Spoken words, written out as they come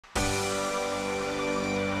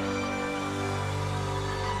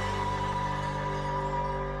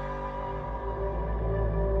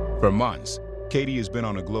For months, Katy has been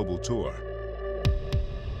on a global tour.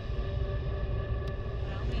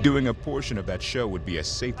 Doing a portion of that show would be a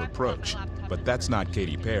safe approach, but that's not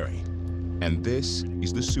Katy Perry. And this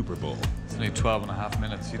is the Super Bowl. It's only 12.5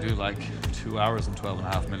 minutes. You do like 2 hours and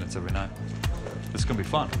 12.5 minutes every night. It's gonna be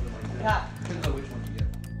fun. Yeah.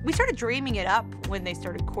 We started dreaming it up when they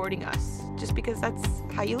started courting us, just because that's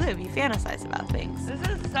how you live. You fantasize about things. This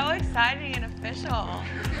is so exciting and official.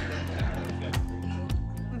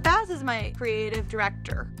 Baz is my creative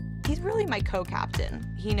director. He's really my co-captain.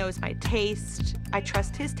 He knows my taste. I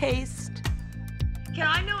trust his taste. Can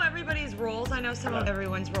I know everybody's roles? I know some of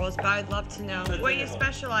everyone's roles, but I'd love to know what you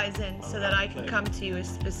specialize in so that I can come to you with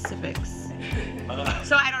specifics.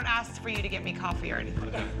 So I don't ask for you to get me coffee or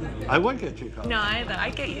anything. I would get you coffee. No,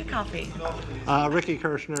 I'd get you coffee. Ricky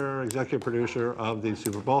Kirshner, executive producer of the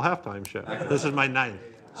Super Bowl halftime show. This is my 9th.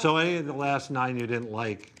 So any of the last 9 you didn't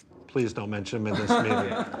like, please don't mention them in this meeting.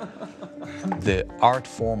 The art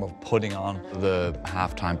form of putting on the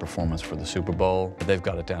halftime performance for the Super Bowl, they've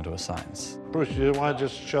got it down to a science. Bruce, you want to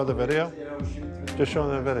just show the video? Just show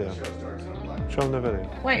them the video. Show them the video.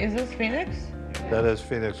 Wait, is this Phoenix? That is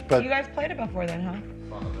Phoenix, but You guys played it before then,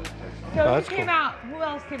 huh? So that's who came cool. out? Who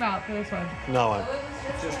else came out for this one? no one.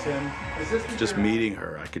 Just meeting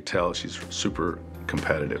her, I could tell she's super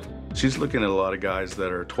competitive. She's looking at a lot of guys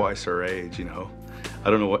that are twice her age, you know. I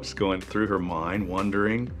don't know what's going through her mind,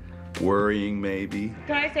 wondering, worrying maybe.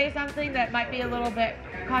 Can I say something that might be a little bit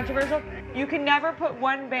controversial? You can never put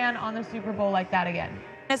one band on the Super Bowl like that again.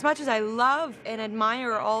 As much as I love and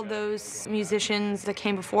admire all those musicians that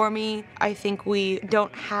came before me, I think we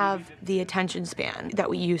don't have the attention span that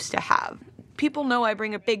we used to have. People know I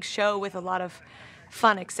bring a big show with a lot of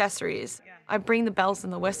fun accessories. I bring the bells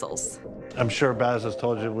and the whistles. I'm sure Baz has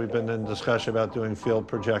told you we've been in discussion about doing field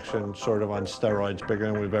projection sort of on steroids,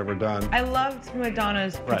 bigger than we've ever done. I loved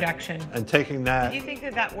Madonna's projection. And taking that, Do you think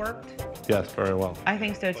that that worked? yes, very well. I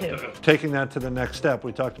think so too. Taking that to the next step,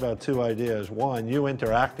 we talked about 2 ideas. 1, you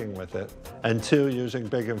interacting with it, and 2, using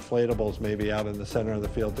big inflatables maybe out in the center of the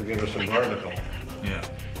field to give us some vertical. Yeah.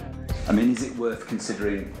 I mean, is it worth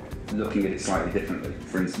considering looking at it slightly differently?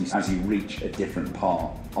 For instance, as you reach a different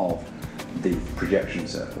part of the projection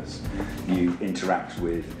surface, you interact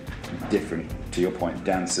with different, to your point,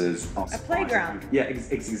 dancers. A playground. Yeah, it's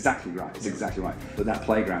exactly right. It's exactly right. But that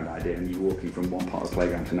playground idea, and you walking from one part of the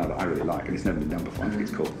playground to another, I really like, and it's never been done before. I think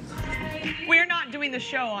it's cool. We're not doing the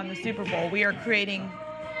show on the Super Bowl. We are creating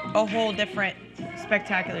a whole different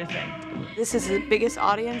spectacular thing. This is the biggest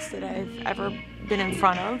audience that I've ever been in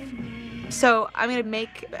front of. So I'm gonna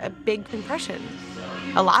make a big impression,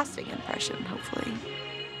 a lasting impression, hopefully.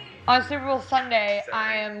 On Super Bowl Sunday,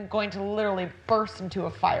 I am going to literally burst into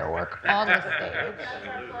a firework on the stage.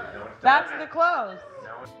 That's the close.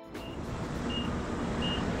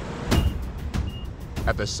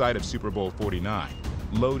 At the site of Super Bowl 49,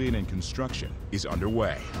 load-in and construction is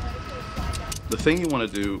underway. The thing you want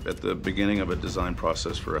to do at the beginning of a design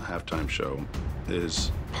process for a halftime show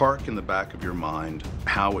is park in the back of your mind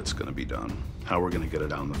how it's going to be done, how we're going to get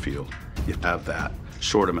it out in the field. You have that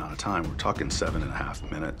short amount of time. We're talking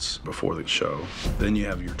 7.5 minutes before the show. Then you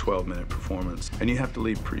have your 12-minute performance, and you have to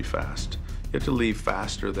leave pretty fast. You have to leave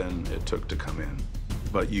faster than it took to come in.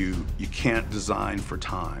 But you can't design for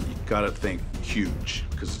time. You got to think huge,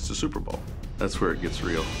 because it's the Super Bowl. That's where it gets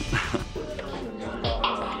real.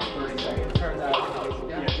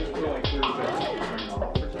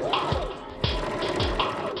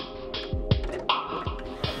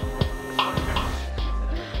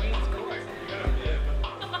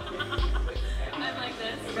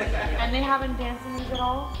 And they haven't danced in these at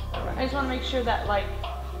all? I just want to make sure that, like,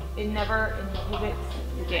 it never inhibits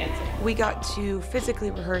dancing. We got to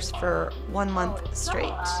physically rehearse for 1 month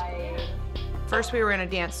straight. First, we were in a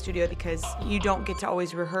dance studio because you don't get to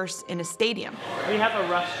always rehearse in a stadium. We have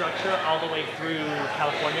a rough structure all the way through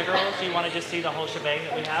California Girls. Do you want to just see the whole shebang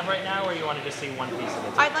that we have right now, or you want to just see one piece of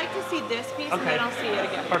it? I'd like to see this piece, and then I'll see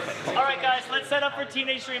it again. Perfect. All right, guys, let's set up for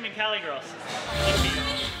Teenage Dream and Cali Girls.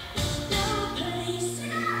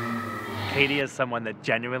 Katy is someone that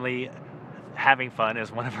genuinely having fun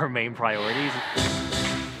is one of her main priorities.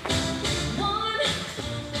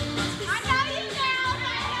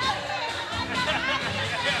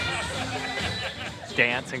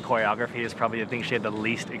 Dance and choreography is probably the thing she had the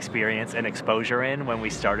least experience and exposure in when we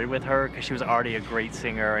started with her, because she was already a great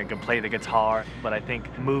singer and could play the guitar. But I think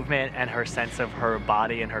movement and her sense of her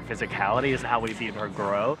body and her physicality is how we see her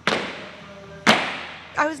grow.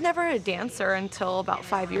 I was never a dancer until about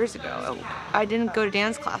 5 years ago. I didn't go to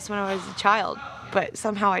dance class when I was a child, but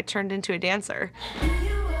somehow I turned into a dancer.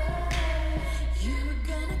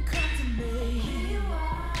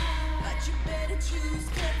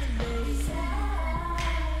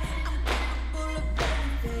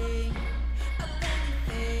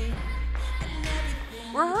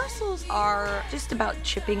 Rehearsals are just about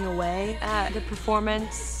chipping away at the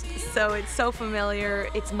performance, so it's so familiar.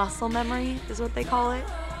 It's muscle memory is what they call it.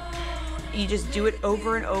 You just do it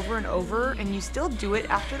over and over and over, and you still do it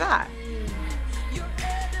after that.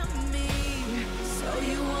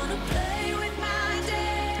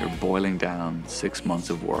 You're boiling down 6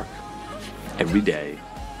 months of work every day,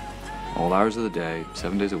 all hours of the day,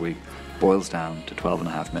 7 days a week, boils down to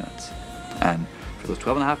 12.5 minutes. And for those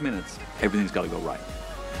 12.5 minutes, everything's got to go right.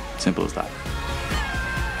 Simple as that.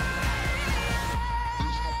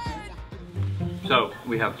 So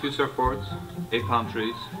we have 2 surfboards, 8 palm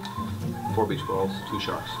trees, 4 beach balls, 2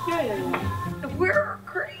 sharks. Yeah. We're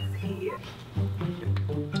crazy.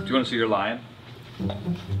 Do you want to see your lion?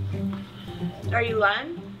 Are you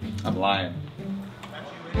lying? I'm lying.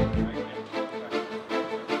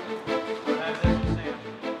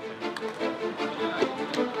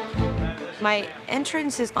 My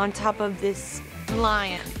entrance is on top of this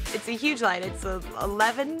lion. It's a huge lion. It's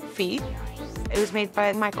 11 feet. It was made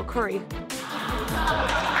by Michael Curry.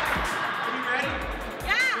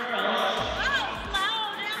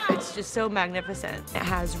 It's just so magnificent. It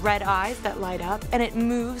has red eyes that light up, and it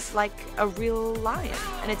moves like a real lion.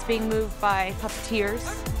 And it's being moved by puppeteers.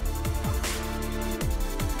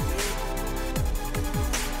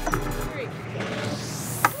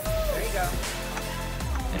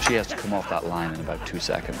 And she has to come off that line in about 2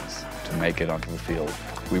 seconds to make it onto the field.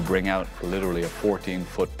 We bring out literally a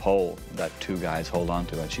 14-foot pole that 2 guys hold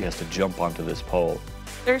onto, and she has to jump onto this pole.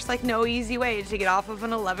 There's like no easy way to get off of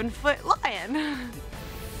an 11-foot lion.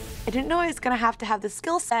 I didn't know I was gonna have to have the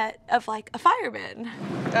skill set of like a fireman.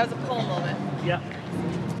 That was a pole moment. Yeah.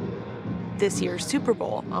 This year's Super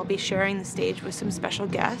Bowl, I'll be sharing the stage with some special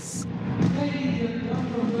guests.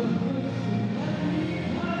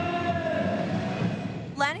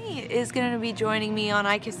 Lenny is gonna be joining me on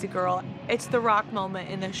I Kissed a Girl. It's the rock moment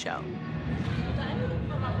in the show.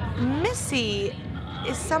 Missy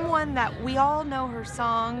is someone that we all know her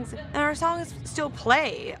songs, and her songs still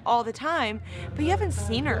play all the time, but you haven't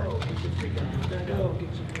seen her.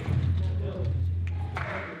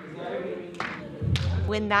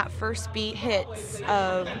 When that first beat hits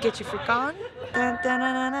of Get Your Freak On, dun, dun,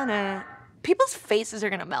 dun, dun, dun, dun, people's faces are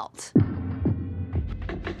gonna melt.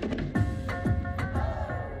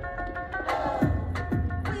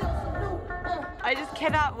 I just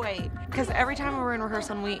cannot wait, because every time we're in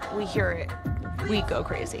rehearsal and we hear it, we go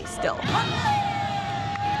crazy still.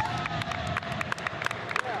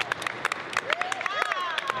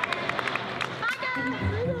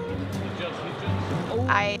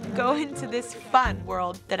 I go into this fun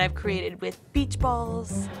world that I've created with beach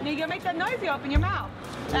balls. You gotta make that noise you open your mouth.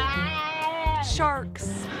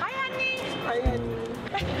 Sharks. Hi, honey. Hi,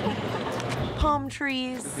 honey. Palm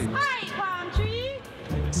trees. Hi, palm tree.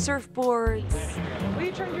 Surfboards. Will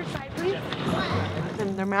you turn your side, please?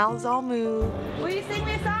 And their mouths all move. Will you sing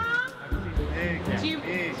me a song? Do you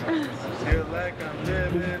feel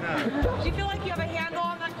like you have a handle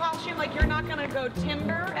on that costume? Like you're not gonna go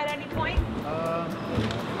timber at any point?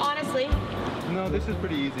 Honestly. No, this is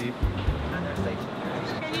pretty easy.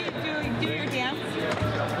 Can you do your dance?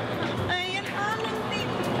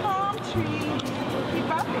 Palm tree. Keep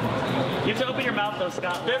up. You have to open your mouth though,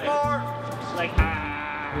 Scott. Bit more. Like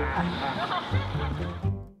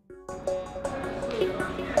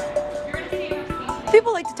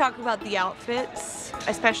People like to talk about the outfits,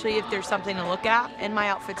 especially if there's something to look at, and my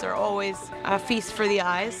outfits are always a feast for the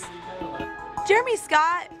eyes. Jeremy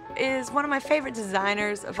Scott is one of my favorite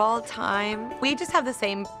designers of all time. We just have the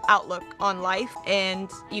same outlook on life, and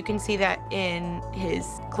you can see that in his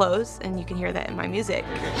clothes, and you can hear that in my music.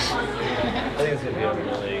 I think it's going to be a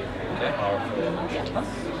really powerful.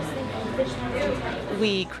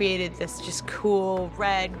 We created this just cool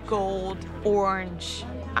red, gold, orange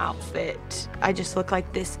outfit. I just look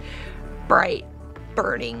like this bright,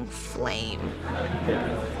 burning flame.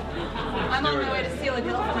 I'm on my way to steal a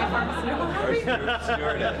deal for my pharmaceutical.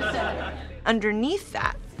 Underneath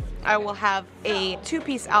that, I will have a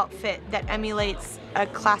 2-piece outfit that emulates a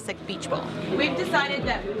classic beach ball. We've decided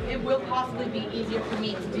that it will possibly be easier for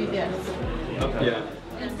me to do this. Yeah.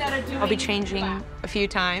 Instead of doing I'll be changing a few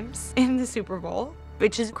times in the Super Bowl,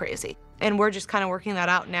 which is crazy. And we're just kind of working that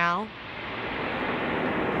out now.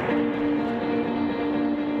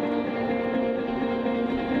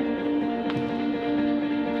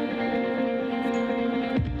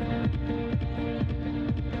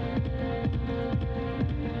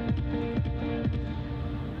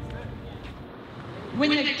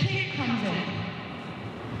 when the kid comes in.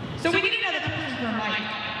 So we need another person for a mic.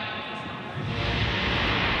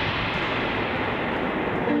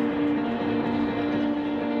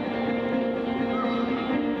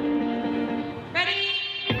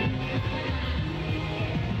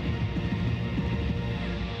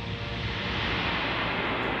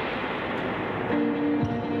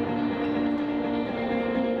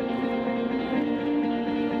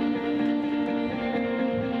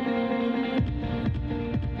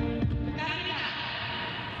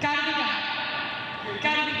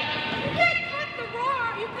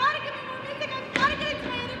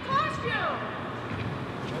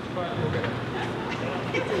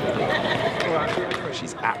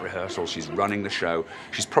 She's at rehearsal, she's running the show,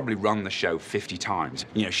 she's probably run the show 50 times.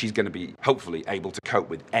 You know, she's going to be, hopefully, able to cope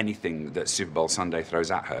with anything that Super Bowl Sunday throws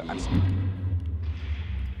at her. And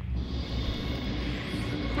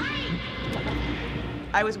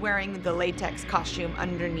I was wearing the latex costume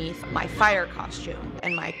underneath my fire costume,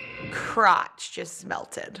 and my crotch just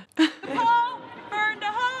melted. Hole burned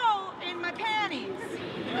a hole in my panties.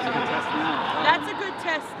 That's a good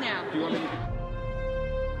test now.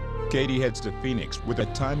 Katy heads to Phoenix with the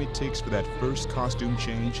time it takes for that first costume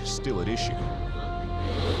change still at issue.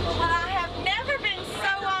 I have never been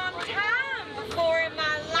so on time before in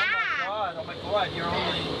my life. Oh my God, you're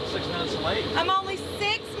only 6 minutes late. I'm only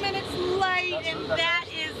 6 minutes late, and that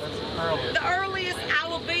is the earliest I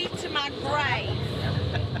will be to my grave.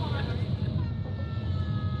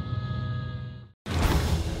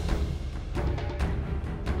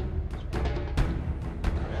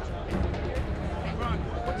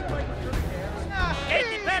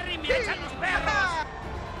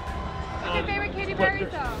 What's your favorite Katy Perry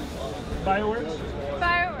song? Fireworks?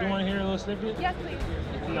 Fireworks. You want to hear a little snippet? Yes, please.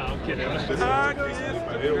 No, I'm kidding. I like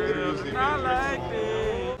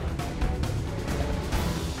it.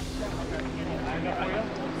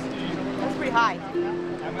 That's pretty high.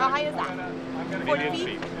 How high is that? 40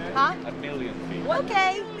 feet? Huh? 1 million feet.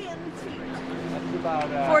 Okay. That's about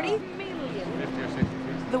 40? 50 or 60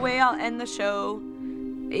 feet. The way I'll end the show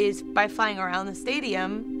is by flying around the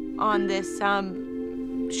stadium on this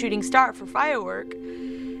shooting star for firework.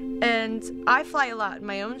 And I fly a lot in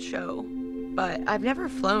my own show, but I've never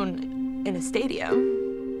flown in a stadium.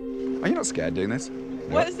 are you not scared doing this?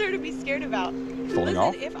 What is there to be scared about? Falling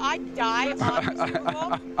off? If I die on the Super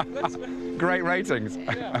Bowl, Great ratings.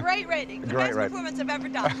 great rating. The best performance I've ever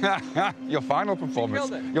done. Your final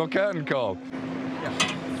performance, your curtain call.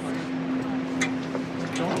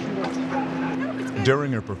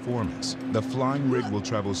 During her performance, the flying rig will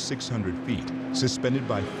travel 600 feet, suspended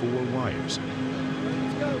by 4 wires.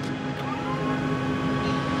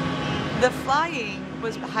 The flying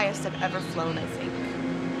was the highest I've ever flown, I think.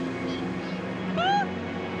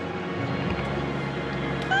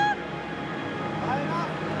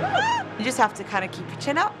 You just have to kind of keep your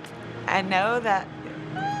chin up and know that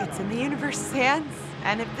it's in the universe's hands.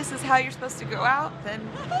 And if this is how you're supposed to go out, then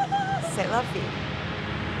say love you.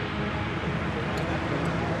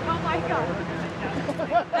 Oh my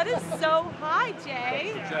God. That is so high,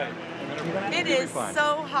 Jay. It is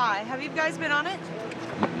so high. Have you guys been on it?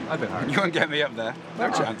 I've been hard. You won't get me up there.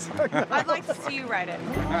 No chance. I'd like to see you ride it.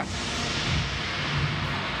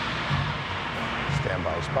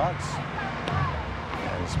 Standby spots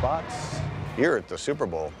and spots. Here at the Super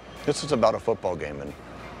Bowl, this is about a football game, and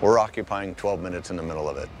we're occupying 12 minutes in the middle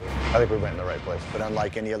of it. I think we went in the right place. But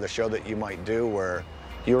unlike any other show that you might do where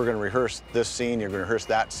you were going to rehearse this scene, you're going to rehearse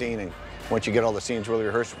that scene, and once you get all the scenes really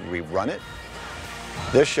rehearsed, we run it.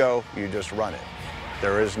 This show, you just run it.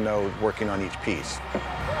 There is no working on each piece.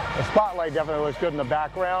 The spotlight definitely looks good in the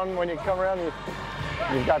background when you come around.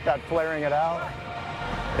 You've got that flaring it out.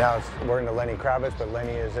 Now we're into Lenny Kravitz, but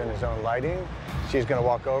Lenny is in his own lighting. She's going to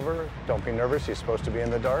walk over. Don't be nervous. She's supposed to be in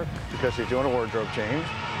the dark because she's doing a wardrobe change.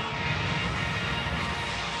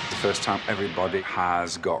 The first time everybody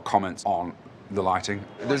has got comments on the lighting.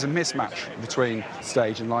 There's a mismatch between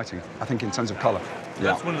stage and lighting, I think, in terms of colour.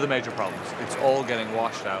 That's one of the major problems. It's all getting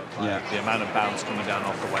washed out by the amount of bounce coming down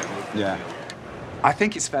off the white roof. Yeah. I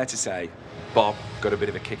think it's fair to say Bob got a bit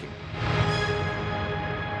of a kicking.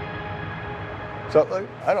 So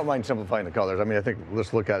I don't mind simplifying the colors. I mean, I think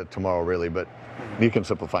let's look at it tomorrow, really, but you can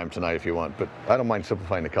simplify them tonight if you want. But I don't mind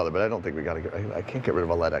simplifying the color, but I don't think we got to get, I can't get rid of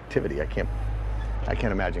all that activity. I can't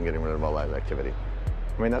imagine getting rid of all that activity.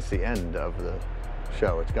 I mean, that's the end of the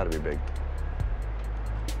show. It's got to be big.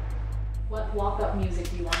 What walk-up music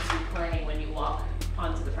do you want to be playing when you walk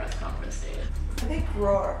onto the press conference stage? I think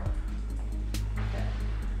Roar.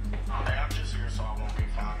 Hey, I'm just here so I won't get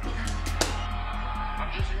found out.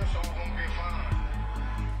 I'm just here so I won't get found out.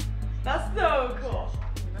 That's so cool.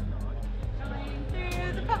 Coming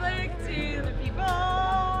to the public, to the people.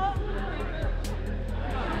 How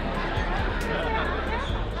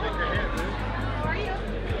are you?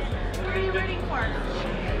 Who are you rooting for?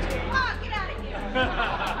 Oh, get out of here.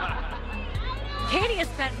 Katy has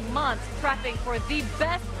spent months prepping for the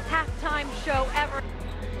best halftime show ever.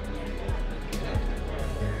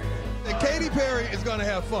 And Katy Perry is going to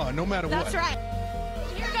have fun, no matter what. That's right.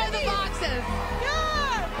 Here go the boxes.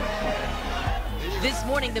 This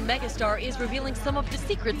morning, the megastar is revealing some of the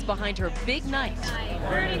secrets behind her big night.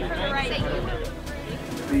 Rooting for the right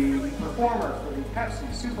The performer for the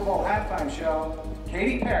Pepsi Super Bowl halftime show,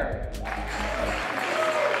 Katy Perry.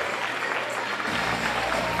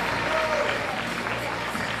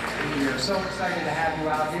 so excited to have you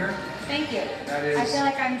out here. Thank you. That is... I feel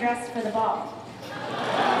like I'm dressed for the ball.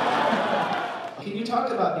 Can you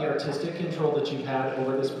talk about the artistic control that you've had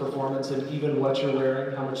over this performance and even what you're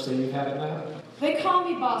wearing, how much say you've had in that? They call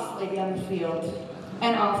me boss lady on the field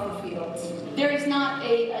and off the field. There is not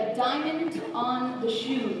a diamond on the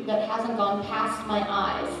shoe that hasn't gone past my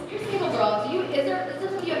eyes. You're single girl. Is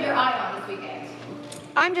this what you have your eye on this weekend?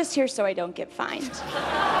 I'm just here so I don't get fined.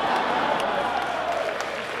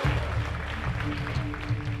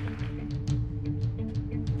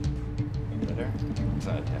 It's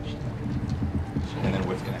not attached. And then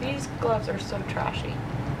what's gonna happen? These gloves are so trashy.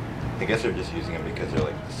 I guess they're just using them because they're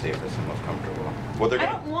like the safest and most comfortable. Well, they're I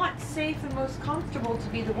gonna, don't want safe and most comfortable to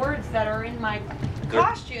be the words that are in my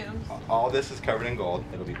costumes. all this is covered in gold.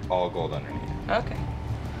 It'll be all gold underneath. Okay.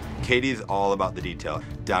 Katie's all about the detail,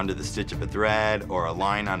 down to the stitch of a thread or a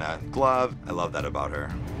line on a glove. I love that about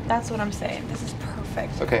her. That's what I'm saying. This is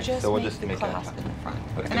perfect. Okay, just so we'll make just the make that clasp in the front.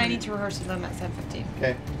 Okay. And I need to rehearse with them at 7:15.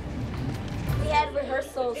 Okay. We had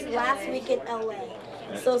rehearsals last week in LA.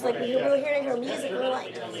 So it's like we were hearing her music, we were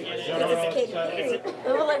like, this is Katy Perry.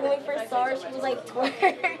 Remember like when we first saw her, she was like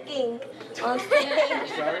twerking on stage.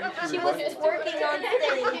 She was twerking on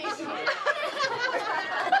stage.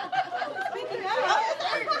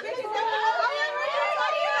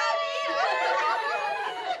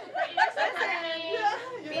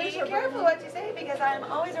 Be careful what you say because I'm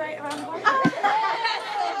always right around the corner.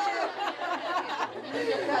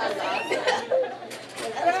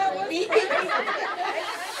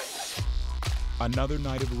 Another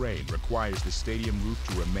night of rain requires the stadium roof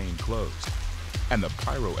to remain closed, and the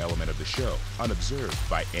pyro element of the show unobserved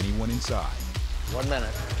by anyone inside. 1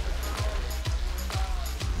 minute.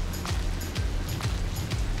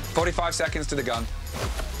 45 seconds to the gun.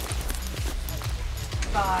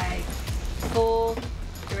 5, 4,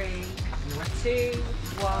 3, 2,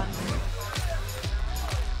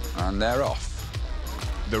 1. And they're off.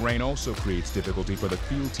 The rain also creates difficulty for the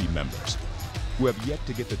field team members, who have yet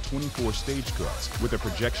to get the 24 stage cards with a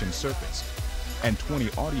projection surface and 20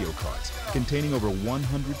 audio cards containing over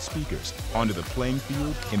 100 speakers onto the playing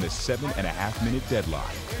field in the 7.5-minute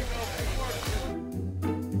deadline.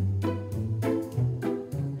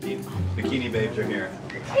 Bikini babes are here.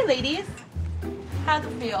 Hey ladies, how's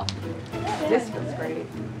it feel? This feels great.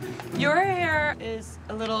 Your hair is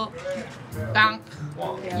a little bonk.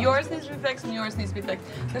 Yours needs to be fixed and yours needs to be fixed.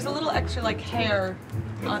 There's a little extra like hair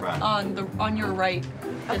on your right.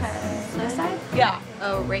 Okay. This side? Yeah.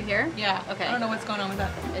 Oh, right here? Yeah. Okay. I don't know what's going on with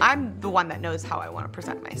that. I'm the one that knows how I want to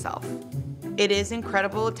present myself. It is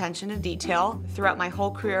incredible attention to detail. Throughout my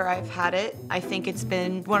whole career, I've had it. I think it's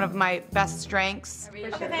been one of my best strengths. We're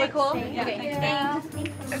cool? Yeah,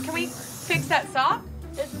 thanks. Can we fix that sock?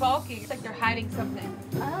 It's bulky. It's like they're hiding something.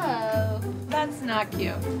 Oh. That's not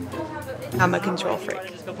cute. I'm a control freak.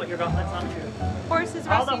 Just go put your gauntlets on. Horses,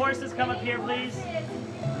 all the horses come up here, please.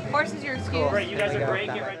 Horses, you're excused. Great, you guys are great.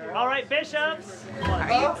 Get right here. All right, bishops.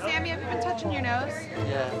 Are you, Sammy, have you been touching your nose?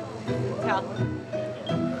 Yeah. Tell.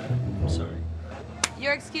 I'm sorry.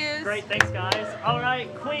 You're excused. Great, thanks guys. All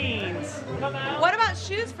right, queens, come out. What about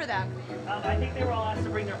shoes for them? I think they were all asked to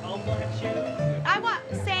bring their own black shoes. I want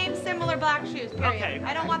same, similar black shoes, period. Okay.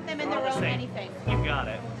 I don't want them in their own anything. You got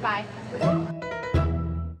it. Bye.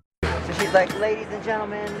 So she's like, ladies and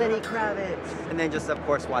gentlemen, Lenny Kravitz. And then just, of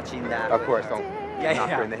course, watching that. Of course, don't knock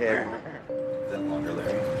her in the head. Is that longer,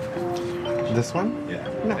 Larry? This one? Yeah.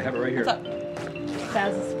 No. I have it right here.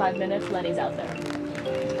 That's 5 minutes. Lenny's out there.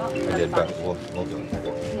 I did, but we'll do it.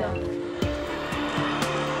 No.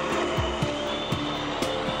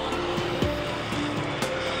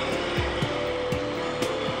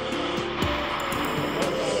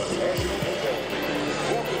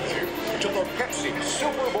 To the Pepsi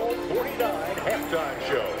Super Bowl 49 halftime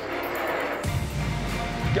show.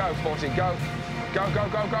 Go, 40, go. Go, go,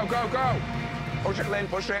 go, go, go, go. Push it, Lynn,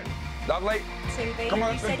 push it. Lovely. Come on,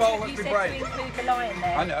 let's be bold, let's be brave. You said to include the lion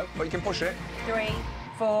there. I know, but you can push it. 3,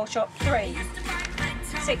 4, shot 3.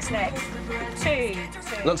 6 next. 2.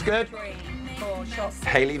 Looks good. 3, 4, shot 6.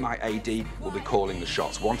 Haley, my AD, will be calling the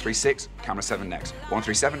shots. 136, camera 7 next.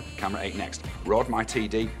 137, camera 8 next. Rod, my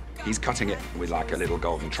TD, he's cutting it with like a little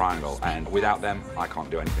golden triangle, and without them, I can't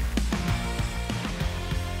do anything.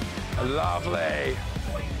 Lovely.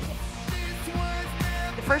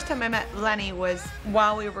 The first time I met Lenny was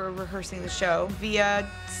while we were rehearsing the show via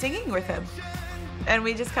singing with him. And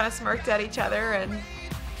we just kind of smirked at each other and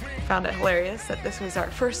found it hilarious that this was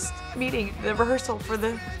our first meeting, the rehearsal for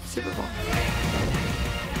the Super Bowl.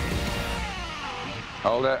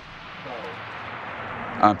 Hold it.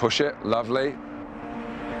 And push it, lovely.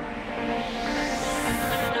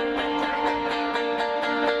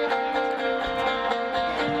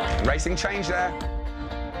 Racing change there.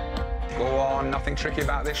 Go on, nothing tricky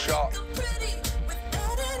about this shot.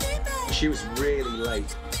 She was really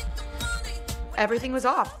late. Everything was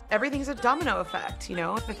off. Everything's a domino effect, you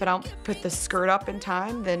know? If I don't put the skirt up in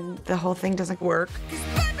time, then the whole thing doesn't work.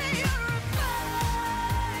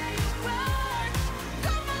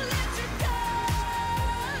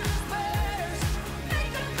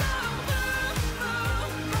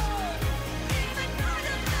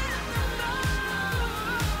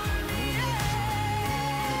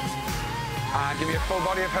 Give me a full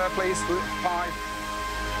body of her, please. 5.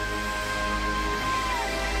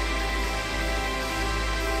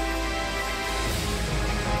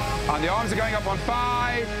 And the arms are going up on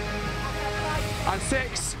 5. And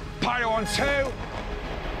 6. Pyro on 2.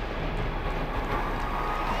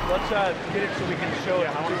 Let's get it so we can show it.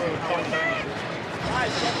 I want to see how it's done.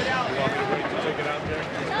 Guys, check it out. Check it out there.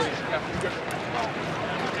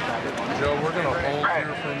 Joe, we're going to hold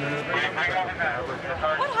here for a minute.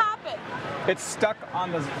 What happened? It's stuck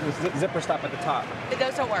on the zipper stop at the top.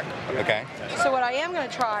 Those don't work. Okay. So what I am going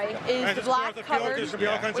to try is the black covered with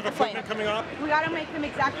the flame. Coming up. We got to make them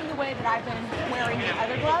exactly the way that I've been wearing the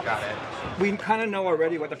other gloves. Got it. We kind of know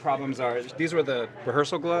already what the problems are. These were the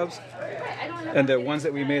rehearsal gloves, and the ones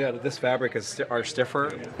that we made out of this fabric are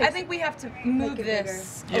stiffer. I think we have to move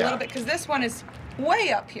this a little bit because this one is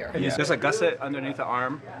way up here. Yeah. There's a gusset underneath the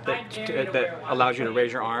arm that allows you to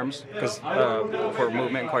raise your arms because for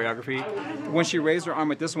movement and choreography. When she raised her arm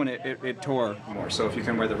with this one, it tore more. So if you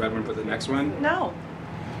can wear the red one for the next one, No.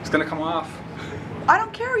 it's gonna come off. I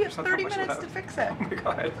don't care. We have Not 30 much minutes left. to fix it. Oh my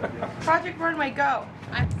god. Project Runway, go.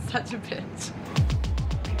 I'm such a bitch.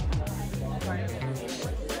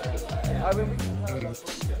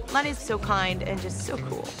 Lenny's so kind and just so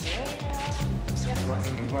cool.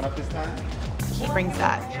 He brings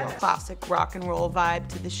that classic rock and roll vibe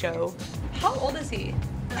to the show. How old is he?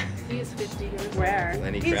 He's 50 years. Where?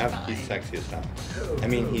 Lenny He's Kravitz, fine. he's sexy as hell. I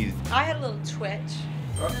mean, he's... I had a little twitch.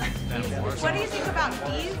 What do you think about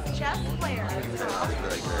these chess players?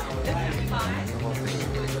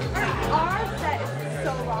 Our set is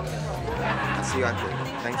so rock and roll. See you after.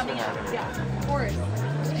 Thanks for having me. Yeah, of course.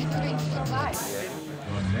 Bye.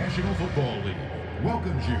 The National Football League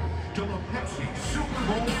welcomes you to the Pepsi Super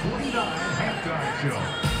Bowl 49 halftime show.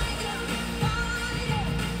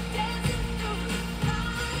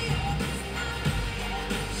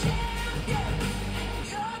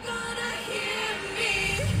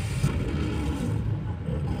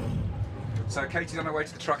 So Katie's on her way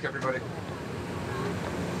to the truck, everybody.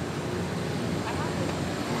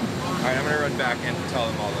 Alright, I'm going to run back and tell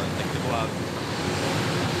them all the gloves.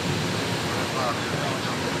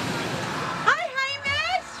 Hi,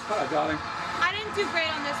 Hamish! Hello, darling. I didn't do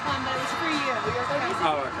great on this one, but it was for you.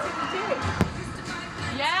 Oh, okay.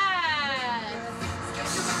 Yes!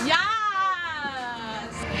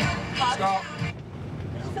 Yes! Stop.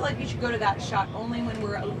 I feel like you should go to that shot only when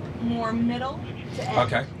we're more middle to end.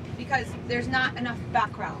 Okay. Because there's not enough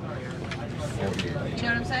background. You know what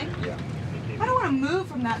I'm saying? Yeah. I don't want to move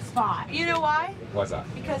from that spot. You know why? Why's that?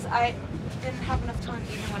 Because I didn't have enough time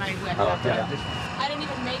even when I went. Oh, okay. I didn't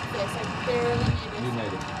even make this. I barely made it. You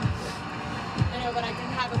made it. I know, but I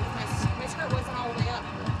didn't have it with my skirt wasn't all the way up.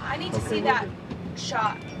 I need to see that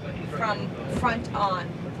shot from front on.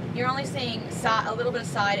 You're only seeing a little bit of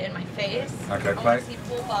side in my face. Okay, I play. want to see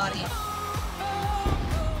full body.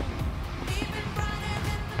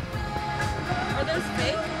 Are those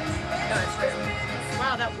fake? No, it's real.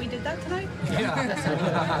 Wow, we did that tonight? Yeah.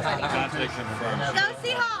 Go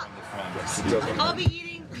Seahawks! I'll be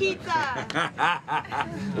eating pizza.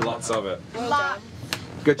 Lots of it. Lots.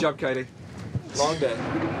 Good job, Katie. Long day.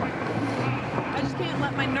 I just can't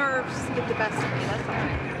let my nerves get the best of me, that's all.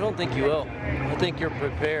 I don't think you will. I think you're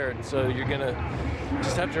prepared, so you're gonna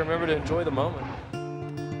just have to remember to enjoy the moment.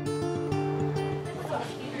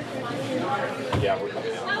 Yeah.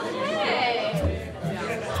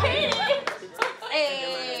 Katy!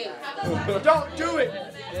 Hey! Don't do it!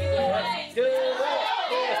 Do it!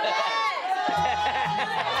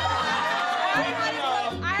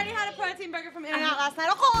 I already had a protein burger from In-N-Out last night.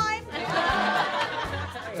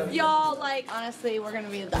 Y'all, like, honestly, we're gonna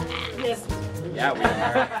be the best. Yeah, we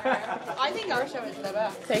are. I think our show is the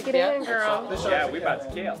best. Take it in, girl. Yeah, we about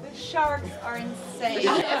to kill. The sharks are insane.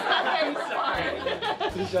 I'm sorry.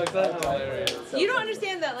 You don't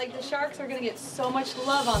understand that, like, the sharks are gonna get so much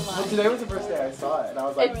love online. Today was the first day I saw it, and I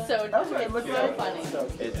was like, It's so funny.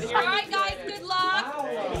 All right, guys, good luck.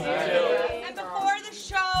 And before the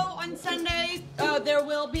show on Sunday, there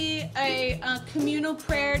will be a communal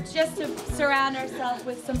prayer just to surround ourselves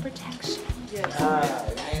with some protection. Yes.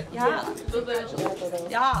 Yeah.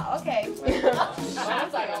 Yeah, okay.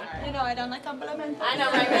 You know, I don't like compliments. I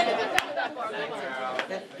know, right?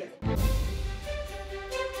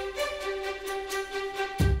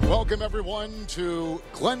 Welcome, everyone, to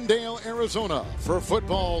Glendale, Arizona for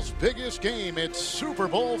football's biggest game. It's Super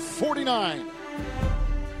Bowl 49.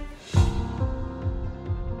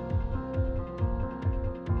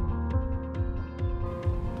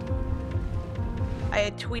 I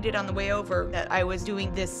had tweeted on the way over that I was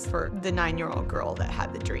doing this for the 9-year-old girl that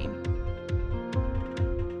had the dream.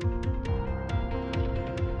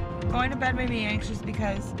 Going to bed made me anxious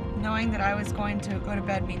because knowing that I was going to go to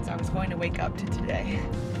bed means I was going to wake up to today.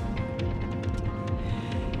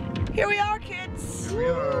 Here we are, kids. Here we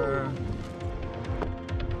are.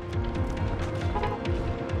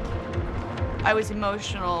 I was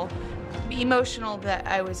emotional that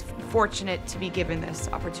I was fortunate to be given this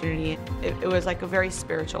opportunity. It was like a very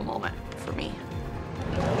spiritual moment for me.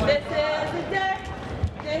 This is the day.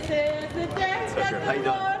 This is the day that the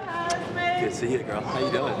Lord has made. Good to see you, girl. How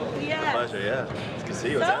you doing? Yes. Pleasure, yeah. It's good to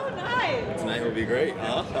see you. So What's that? nice. Tonight will be great,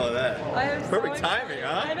 huh? How about that? I am Perfect so timing,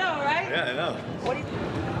 huh? I know, right? Yeah, I know. What do you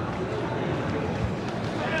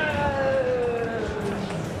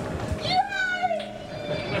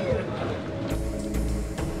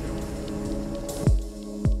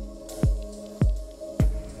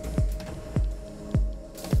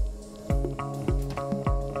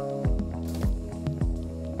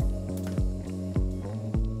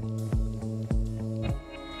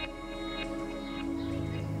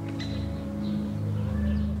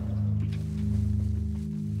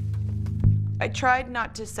I tried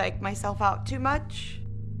not to psych myself out too much.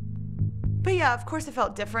 But yeah, of course it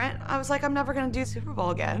felt different. I was like, I'm never gonna do Super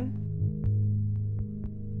Bowl again.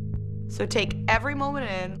 So take every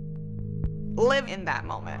moment in, live in that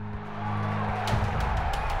moment.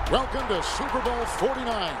 Welcome to Super Bowl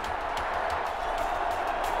 49.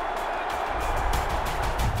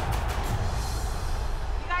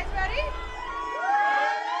 You guys ready?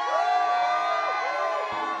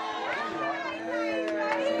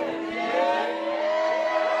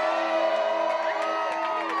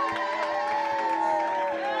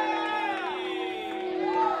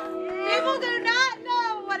 People do not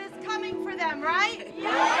know what is coming for them, right?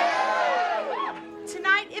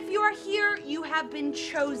 Tonight, if you are here, you have been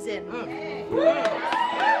chosen.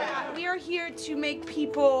 We are here to make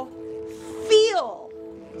people feel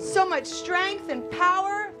so much strength and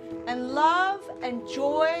power and love and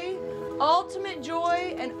joy, ultimate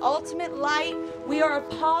joy and ultimate light. We are a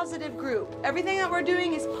positive group. Everything that we're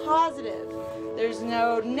doing is positive. There's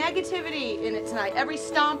no negativity in it tonight. Every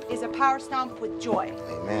stomp is a power stomp with joy.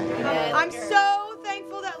 Amen. I'm so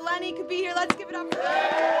thankful that Lenny could be here. Let's give it up for Lenny.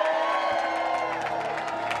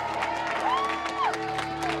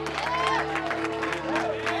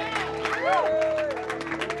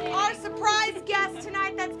 Our surprise guest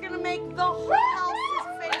tonight that's going to make the whole house's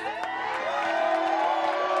face.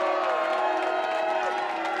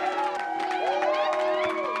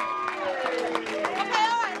 Okay,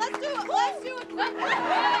 all right, let's do a quick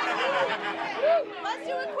Let's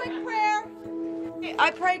do a quick prayer.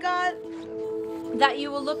 I pray, God, that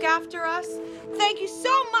you will look after us. Thank you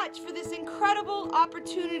so much for this incredible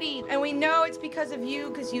opportunity. And we know it's because of you,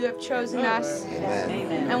 because you have chosen us.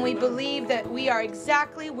 Amen. And we believe that we are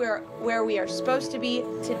exactly where we are supposed to be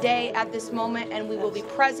today at this moment. And we will be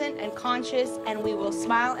present and conscious, and we will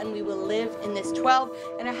smile, and we will live in this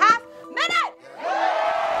 12.5 minutes.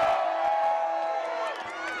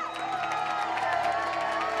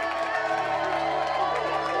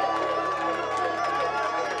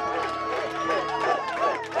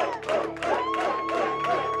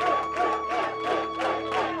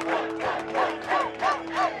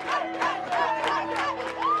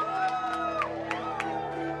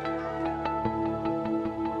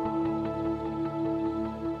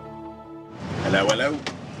 Hello, hello.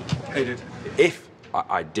 Hey, dude. If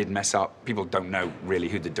I did mess up, people don't know really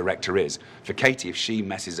who the director is. For Katy, if she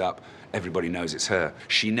messes up, everybody knows it's her.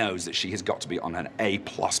 She knows that she has got to be on an A++++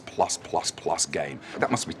 game.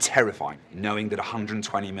 That must be terrifying, knowing that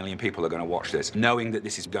 120 million people are going to watch this, knowing that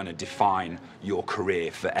this is going to define your career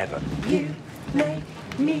forever. You make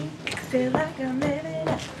me feel like I'm living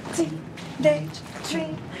a teenage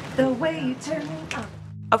dream. The way you turn me on.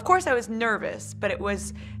 Of course I was nervous, but it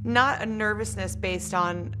was not a nervousness based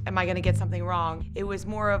on, am I gonna get something wrong? It was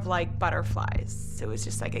more of like butterflies. It was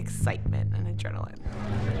just like excitement and adrenaline.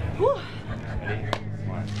 Whew.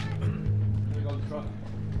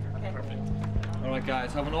 All right,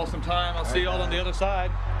 guys, have an awesome time. I'll see you all on the other side.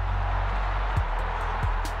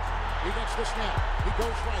 He gets the snap. He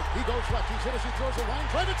goes right. He goes left. He's hit as he throws a line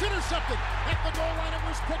drive. It's intercepted. At the goal line, it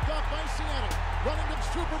was picked off by Seattle. Running to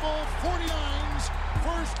Super Bowl 49's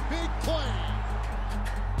first big play.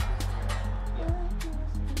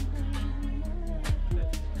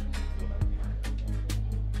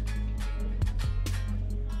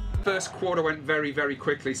 First quarter went very, very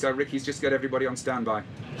quickly, so Ricky's just got everybody on standby.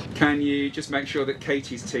 Can you just make sure that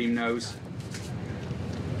Katy's team knows?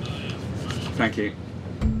 Thank you.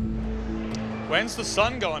 When's the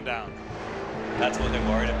sun going down? That's what they're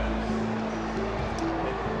worried about.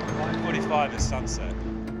 9:45 is sunset.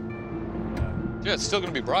 Yeah, it's still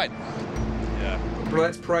going to be bright. Yeah. But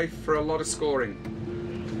let's pray for a lot of scoring.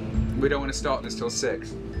 We don't want to start this till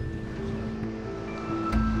 6. But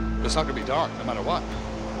it's not going to be dark, no matter what.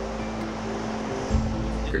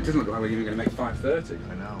 It doesn't look like we're even going to make 5:30.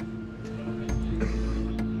 I know.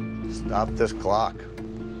 Stop this clock.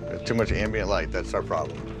 There's too much ambient light. That's our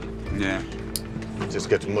problem. Yeah. It just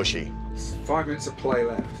gets mushy. 5 minutes of play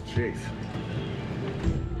left. Jeez.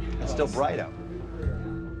 It's still bright out.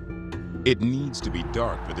 It needs to be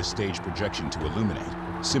dark for the stage projection to illuminate.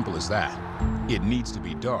 Simple as that. It needs to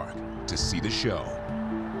be dark to see the show.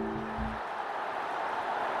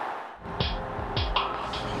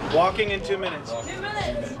 Walking in 2 minutes. 2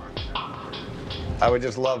 minutes. I would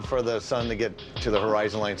just love for the sun to get to the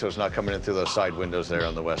horizon line so it's not coming in through those side windows there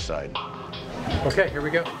on the west side. Okay, here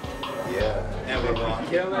we go. Yeah. And we're going.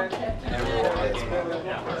 Kill it.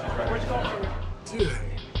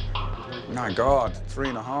 My God,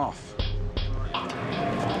 3.5.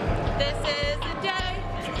 This is the day.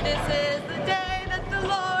 This is the day that the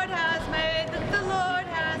Lord has made. That the Lord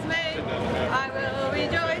has made. I will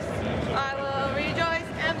rejoice. I will rejoice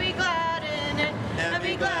and be glad in it. And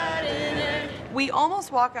be glad in it. We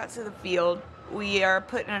almost walk out to the field. We are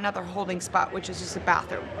put in another holding spot, which is just a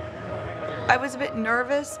bathroom. I was a bit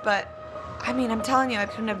nervous, but I mean, I'm telling you, I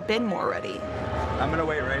couldn't have been more ready. I'm going to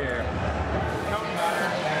wait right here.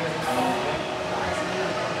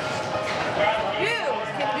 You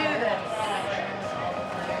can do this.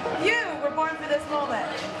 You were born for this moment.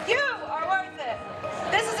 You are worth it.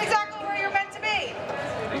 This is exactly where you're meant to be.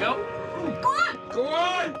 There you go. Go on. Go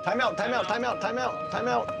on! Timeout, timeout, timeout, timeout,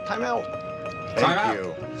 timeout, timeout. Thank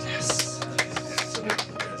you. Yes.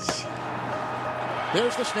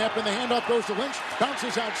 There's the snap, and the handoff goes to Lynch.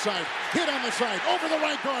 Bounces outside. Hit on the side. Over the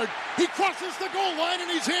right guard. He crosses the goal line, and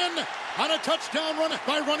he's in on a touchdown run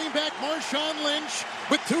by running back Marshawn Lynch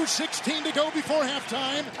with 2:16 to go before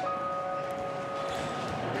halftime.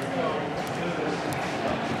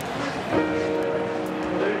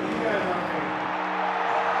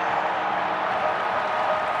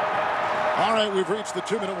 All right, we've reached the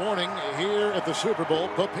 2-minute warning here at the Super Bowl.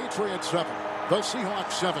 The Patriots 7, the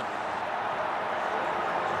Seahawks 7.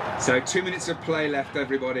 So 2 minutes of play left,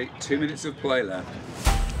 everybody. 2 minutes of play left.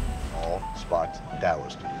 All spots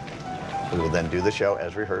doused. We will then do the show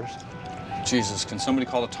as rehearsed. Jesus, can somebody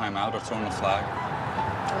call a timeout or throw in a flag?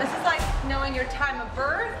 This is like knowing your time of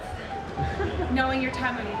birth, knowing your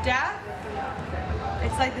time of death.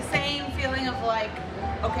 It's like the same feeling of like,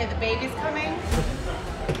 okay, the baby's coming,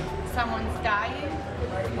 someone's dying.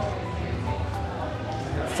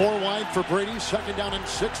 4 wide for Brady, 2nd down and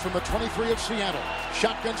 6 from the 23 of Seattle.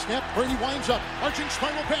 Shotgun snap, Brady winds up, arching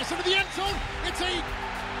spiral pass into the end zone. It's a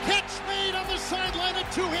catch made on the sideline, a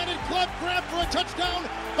two-handed glove grab for a touchdown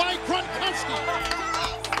by Gronkowski.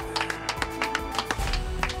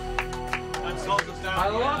 That slows us down. I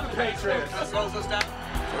love the Patriots. That slows us down.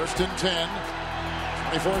 1st and 10.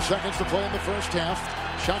 24 seconds to play in the first half.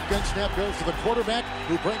 Shotgun snap goes to the quarterback,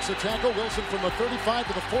 who breaks the tackle. Wilson from the 35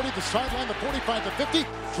 to the 40, the sideline, the 45 to 50.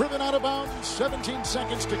 Driven out of bounds, 17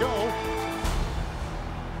 seconds to go.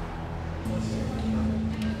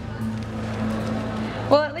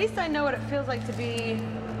 Well, at least I know what it feels like to be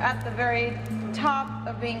at the very top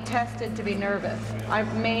of being tested, to be nervous. I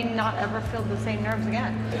may not ever feel the same nerves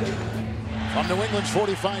again. From New England's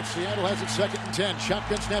 45, Seattle has it 2nd and 10.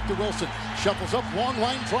 Shotgun snap to Wilson. Shuffles up, long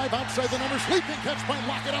line drive outside the numbers. Leaping catch by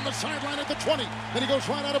Lockett on the sideline at the 20. Then he goes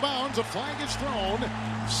right out of bounds. A flag is thrown.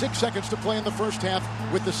 6 seconds to play in the first half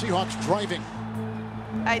with the Seahawks driving.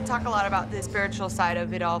 I talk a lot about the spiritual side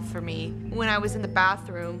of it all for me. When I was in the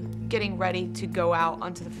bathroom getting ready to go out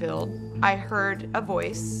onto the field, I heard a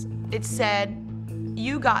voice. It said,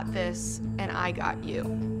 "You got this and I got you."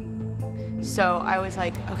 So I was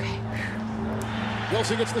like, okay.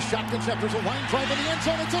 Wilson gets the shotgun snap. There's a line drive in the end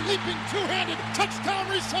zone. It's a leaping two-handed touchdown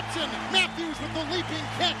reception. Matthews with the leaping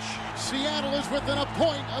catch. Seattle is within a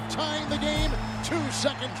point of tying the game 2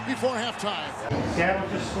 seconds before halftime. Seattle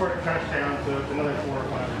just scored a touchdown, so it's another 4 or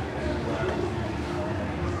 5.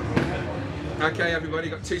 Okay, everybody,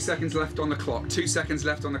 got 2 seconds left on the clock. 2 seconds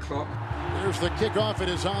left on the clock. There's the kickoff. It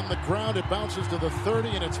is on the ground. It bounces to the 30,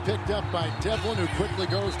 and it's picked up by Devlin, who quickly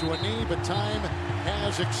goes to a knee, but time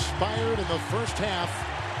has expired in the first half.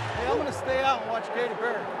 Hey, I'm going to stay out and watch Katy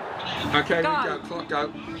Perry. Okay, we go. Clock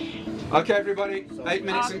go. Okay, everybody, 8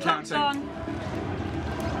 minutes and counting. On.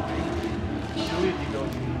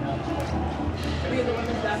 Are you the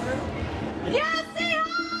women's bathroom? Yes,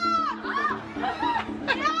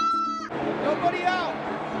 Nobody out!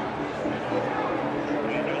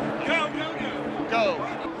 Go.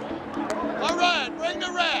 All right, bring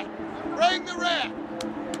the rat. Bring the rat.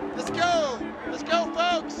 Let's go. Let's go,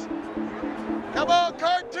 folks. Come on,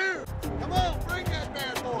 cart 2. Come on, bring that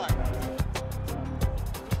bad boy.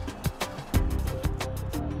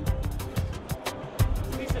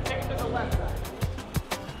 Lisa, take it to the left side.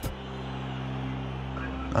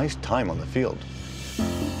 Nice time on the field.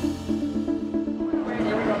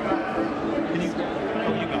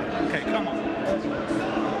 Okay, come on.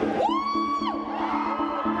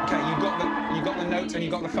 Okay, you got the note and you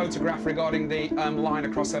got the photograph regarding the line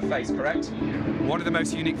across her face, correct? One of the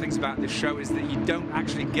most unique things about this show is that you don't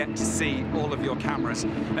actually get to see all of your cameras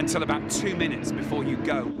until about 2 minutes before you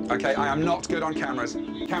go. Okay, I am not good on cameras.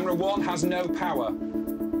 Camera 1 has no power.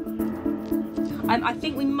 I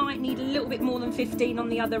think we might need a little bit more than 15 on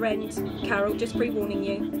the other end, Carol, just pre-warning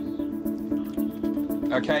you.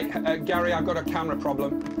 Okay, Gary, I've got a camera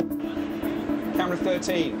problem. Camera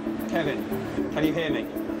 13, Kevin, can you hear me?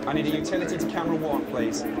 I need a utility to camera 1,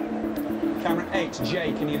 please. Camera 8,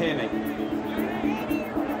 Jay, can you hear me?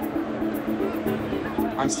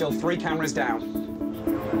 I'm still 3 cameras down.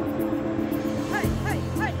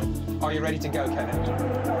 Hey! Are you ready to go, Kevin? I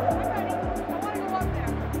want to go up there.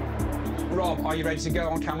 Rob, are you ready to go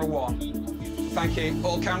on camera 1? Thank you.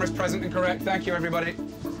 All cameras present and correct. Thank you, everybody.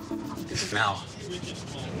 Now.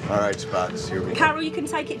 All right, Spots, here we go. Carol, you can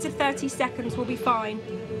take it to 30 seconds, we'll be fine.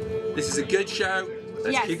 This is a good show.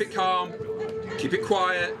 Let's Yes. keep it calm, keep it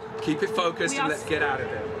quiet, keep it focused, and let's get out of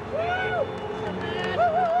it.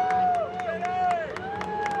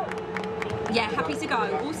 Yeah, happy to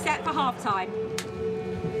go. All set for half-time.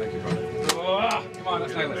 Thank you, brother. Oh, come on,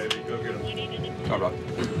 let's nail it. Go get him. All right,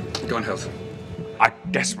 go on, Hilton. I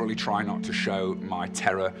desperately try not to show my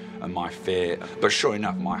terror and my fear, but sure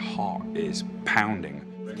enough, my heart is pounding.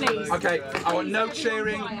 Please. Okay, I want no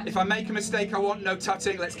cheering. If I make a mistake, I want no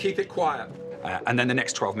tutting. Let's keep it quiet. And then the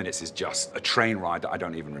next 12 minutes is just a train ride that I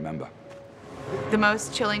don't even remember. The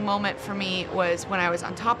most chilling moment for me was when I was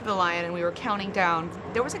on top of the lion and we were counting down.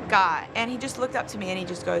 There was a guy, and he just looked up to me and he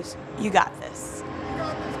just goes, "You got this." You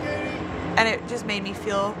got this, Katy. And it just made me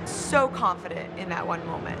feel so confident in that one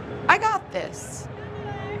moment. I got this.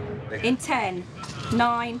 In 10,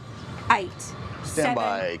 9, 8, Stand 7,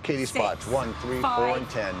 by. Katy 6, spots 1, 3, 4, 5, and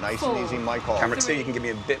 10. Nice 4, and easy, my call. Camera 2, you can give me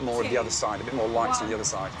a bit more of the other side, a bit more lights on the other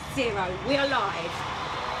side. 0. We are live.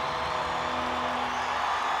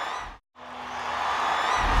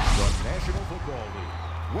 The National Football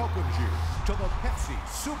League welcomes you to the Pepsi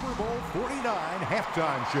Super Bowl 49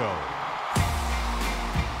 halftime show.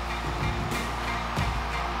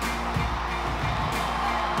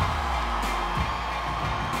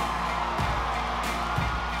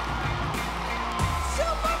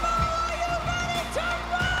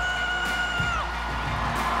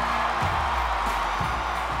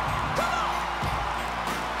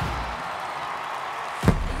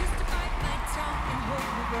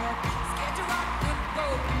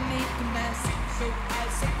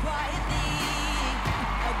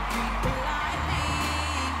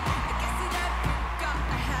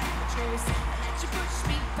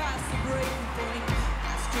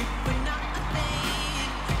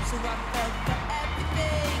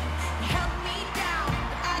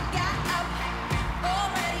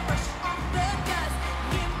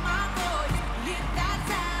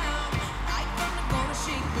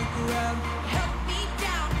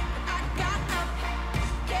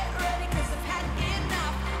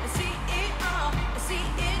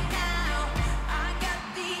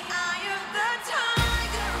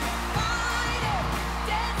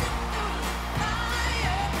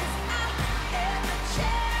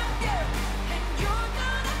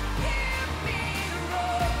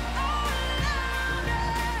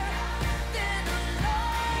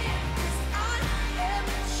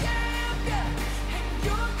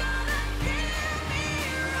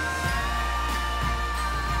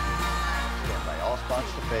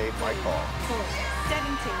 Spots to fade, my call. 4,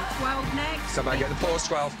 17, 12 next. Somebody get the pause,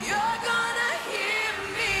 12. You're gonna hear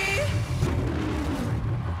me.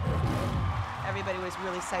 Everybody was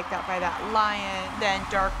really psyched out by that lion. Then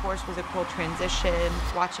Dark Horse was a cool transition.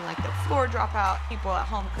 Watching like the floor drop out. People at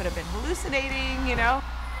home could have been hallucinating, you know?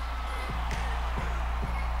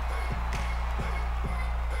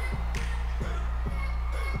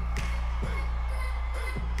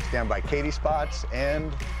 Stand by Katy spots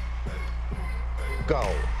and go.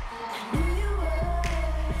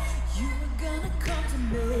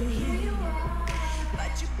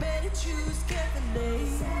 Choose carefully.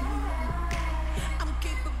 I'm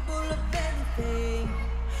capable of anything,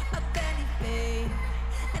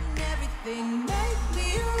 and everything. Make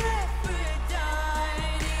me Aphrodite,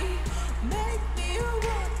 make me a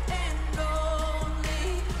one and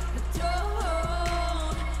only, but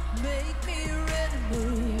don't make me your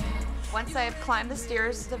enemy. Once I climbed the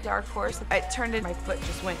stairs of Dark Horse, I turned and my foot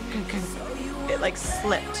just went, it like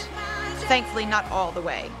slipped. Thankfully, not all the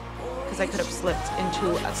way, because I could have slipped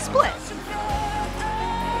into a split.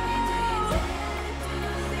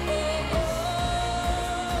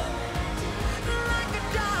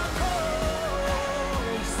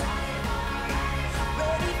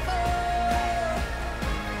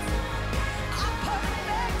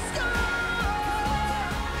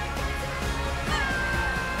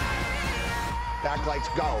 Back lights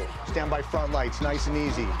go. Stand by front lights, nice and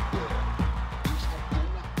easy.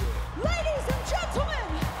 Ladies and gentlemen,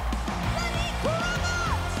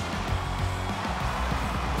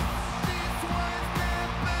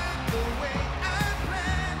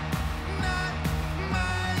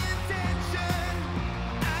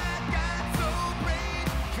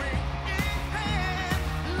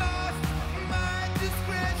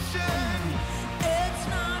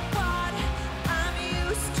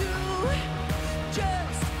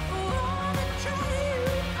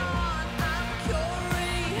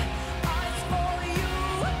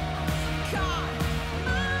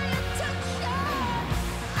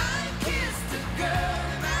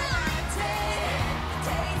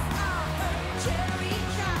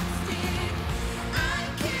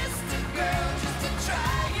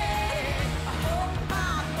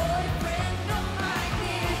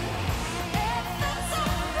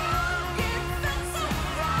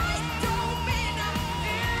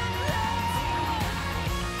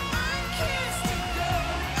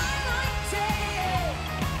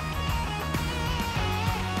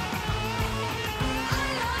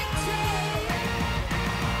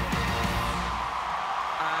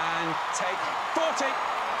 Take 40.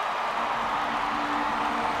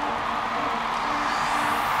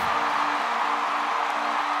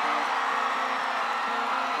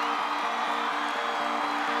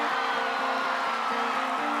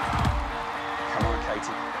 Come on,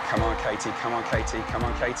 Katy. Come on, Katy. Come on, Katy. Come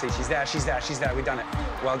on, Katy. She's there. She's there. She's there. We've done it.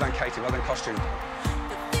 Well done, Katy. Well done, costume.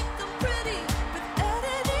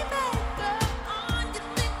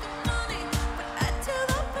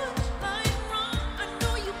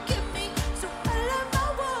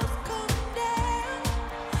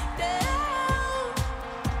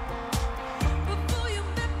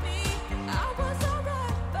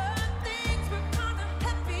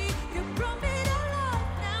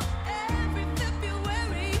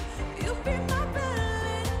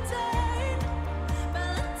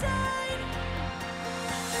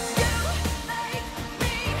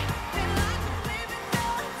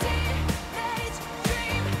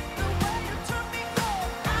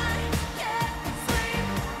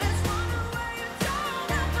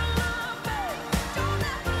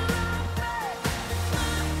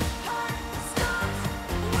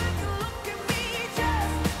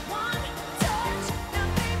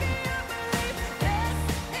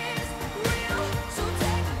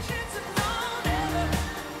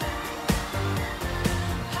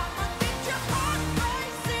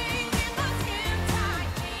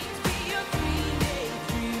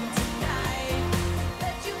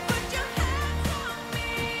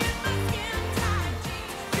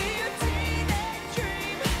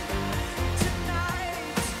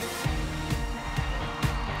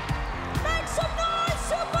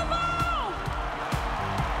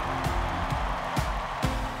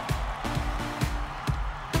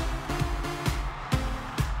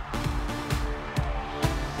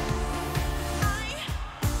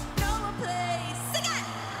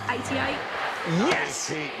 Yes!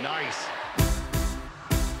 Pete, nice.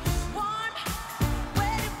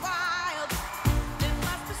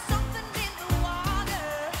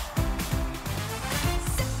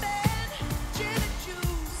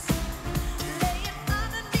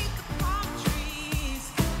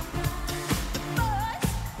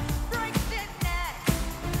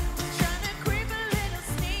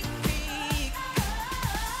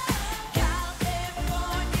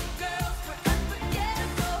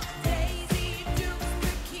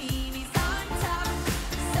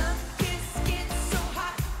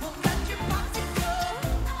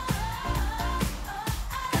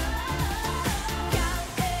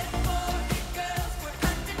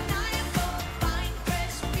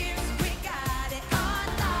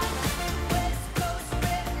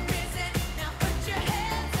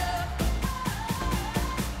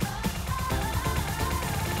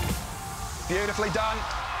 Beautifully done.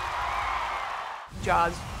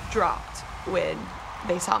 Jaws dropped when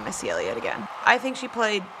they saw Missy Elliott again. I think she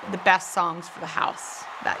played the best songs for the house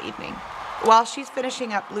that evening. While she's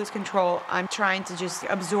finishing up Lose Control, I'm trying to just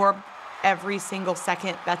absorb every single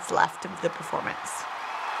second that's left of the performance.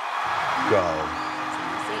 Go.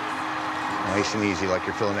 Nice and easy, like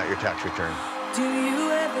you're filling out your tax return. Do you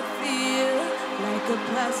ever feel like a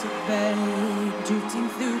plastic bag drifting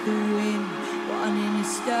through the wind, wanting to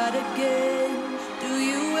start again? Do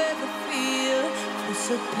you ever feel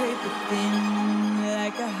so paper thin,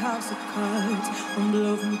 like a house of cards, one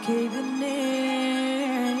blow from caving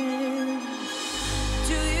in?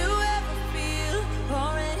 Do you ever feel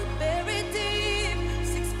already buried deep,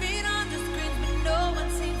 6 feet under screens, but no one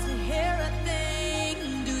seems to hear a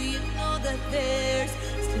thing? Do you know that there's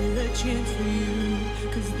still a chance for you?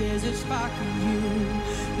 'Cause there's a spark in you.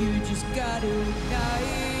 You just gotta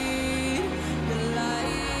ignite the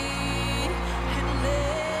light and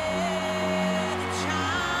let it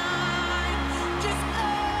shine. Just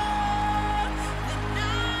on the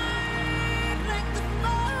night like the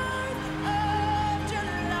 4th of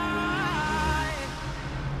July.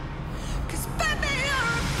 'Cause baby,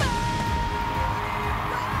 you're a fire.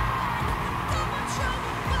 Come on, show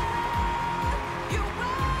me what you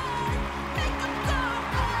want. Make them go,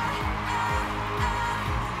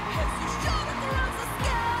 as you shout across the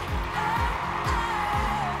sky.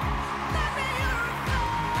 Baby, you're a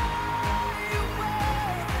firework.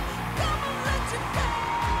 Come on, let your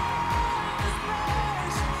colors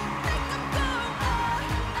burst. Make them go,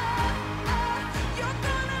 you're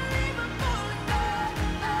gonna leave them falling down.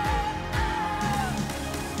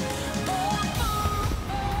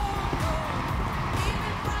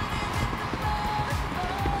 Even brighter than the moon.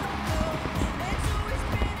 It's always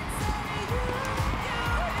been inside of you, and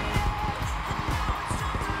now it's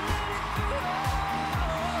time to let it through.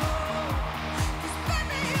 'Cause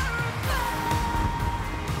baby, you're a firework.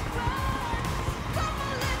 Come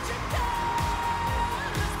on, let your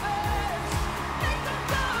colors burst. Make them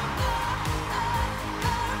go,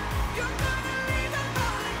 you're gonna leave them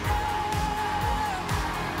falling down.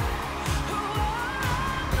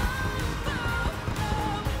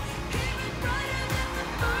 Even brighter than the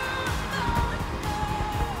moon.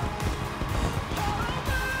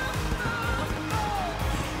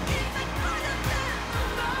 Even brighter than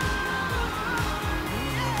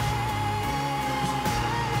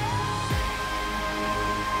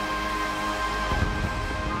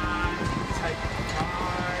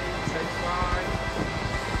Take five.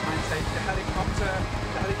 And take the helicopter.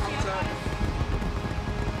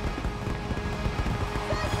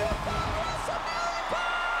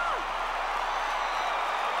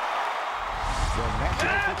 The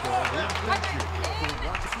National Football League thanks you for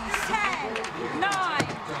watching. 10, 9,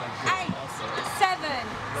 8, 7,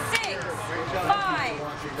 6, 5,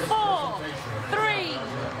 4, 3,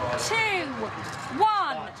 2,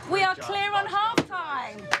 1. We are clear on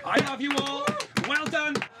halftime. I love you all. Well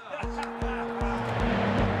done.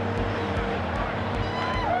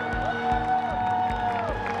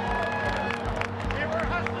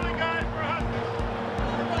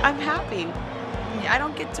 I'm happy. I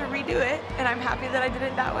don't get to redo it, and I'm happy that I did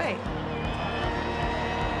it that way.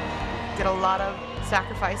 Did a lot of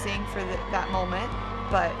sacrificing for that moment,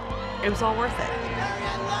 but it was all worth it.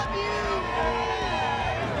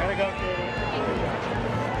 Gotta go, Katy.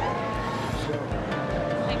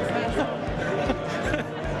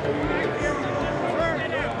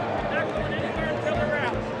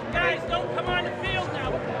 Guys, don't come on the field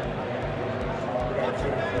now.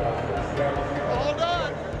 Hold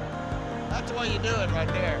on. That's the way you do it right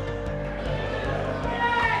there.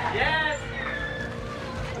 Yes.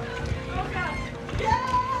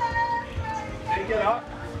 Take it up.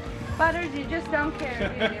 Butters, you just don't care,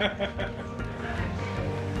 do you?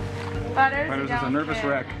 Butters, you Butters is don't a nervous care.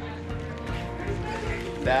 wreck.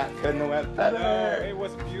 That couldn't have went better. It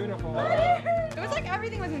was beautiful. It was like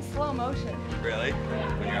everything was in slow motion. Really?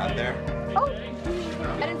 When you're out there? Oh,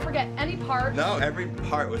 I didn't forget any part. No, every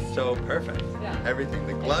part was so perfect. Yeah. Everything,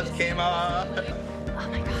 the gloves came off. Oh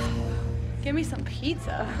my God. Give me some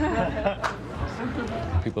pizza.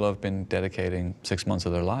 People have been dedicating 6 months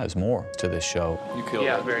of their lives more to this show. You killed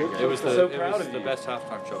Yeah, it. very good. It was the, So it proud was of the you. best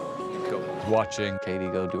halftime show. You killed it. Watching Katy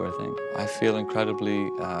go do her thing, I feel incredibly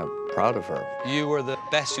proud of her. You were the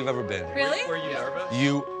best you've ever been. Really? Were you nervous?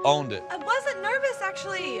 You owned it. I wasn't nervous,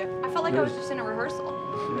 actually. I felt like I was just in a rehearsal.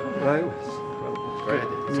 Right. Great.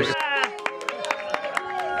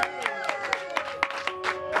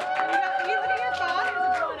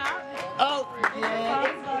 Oh, yeah.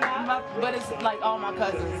 But it's like all my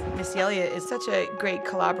cousins. Missy Elliott is such a great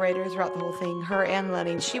collaborator throughout the whole thing, her and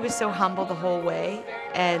Lenny. She was so humble the whole way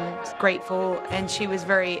and grateful, and she was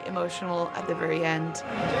very emotional at the very end. So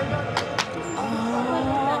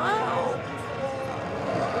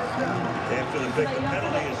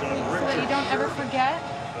you don't ever forget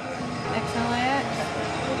next time LAX.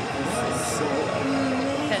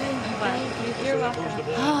 You're welcome.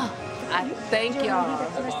 I thank y'all.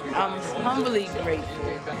 I'm humbly grateful.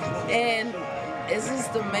 And it's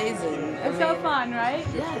just amazing. It's so fun, right?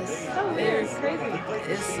 Yes. So weird, It's crazy.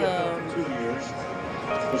 It's 2 years.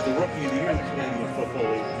 Was the rookie of the year in the Canadian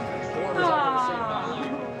Football League.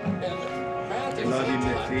 Love you,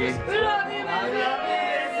 Missy. Love you,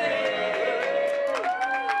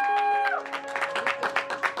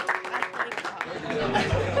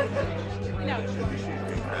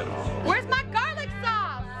 Where's my garlic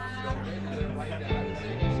sauce?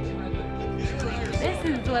 This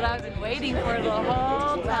is what I've been waiting for the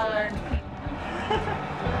whole time.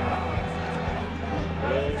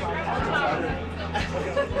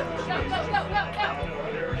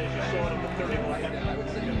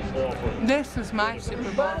 This is my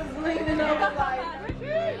Super Bowl.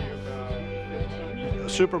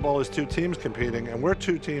 Super Bowl is 2 teams competing, and we're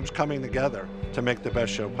 2 teams coming together to make the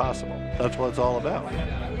best show possible. That's what it's all about.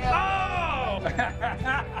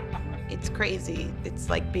 It's crazy. It's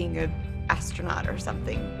like being an astronaut or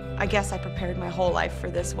something. I guess I prepared my whole life for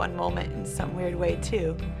this one moment in some weird way,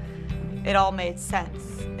 too. It all made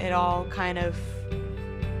sense. It all kind of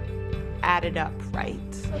added up, right?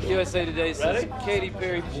 USA Today says Katy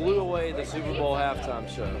Perry blew away the Super Bowl halftime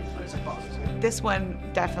show. This one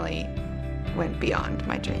definitely went beyond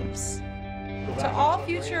my dreams. To all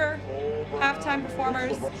future halftime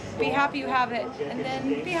performers, be happy you have it, and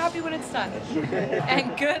then be happy when it's done.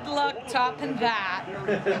 And good luck topping that.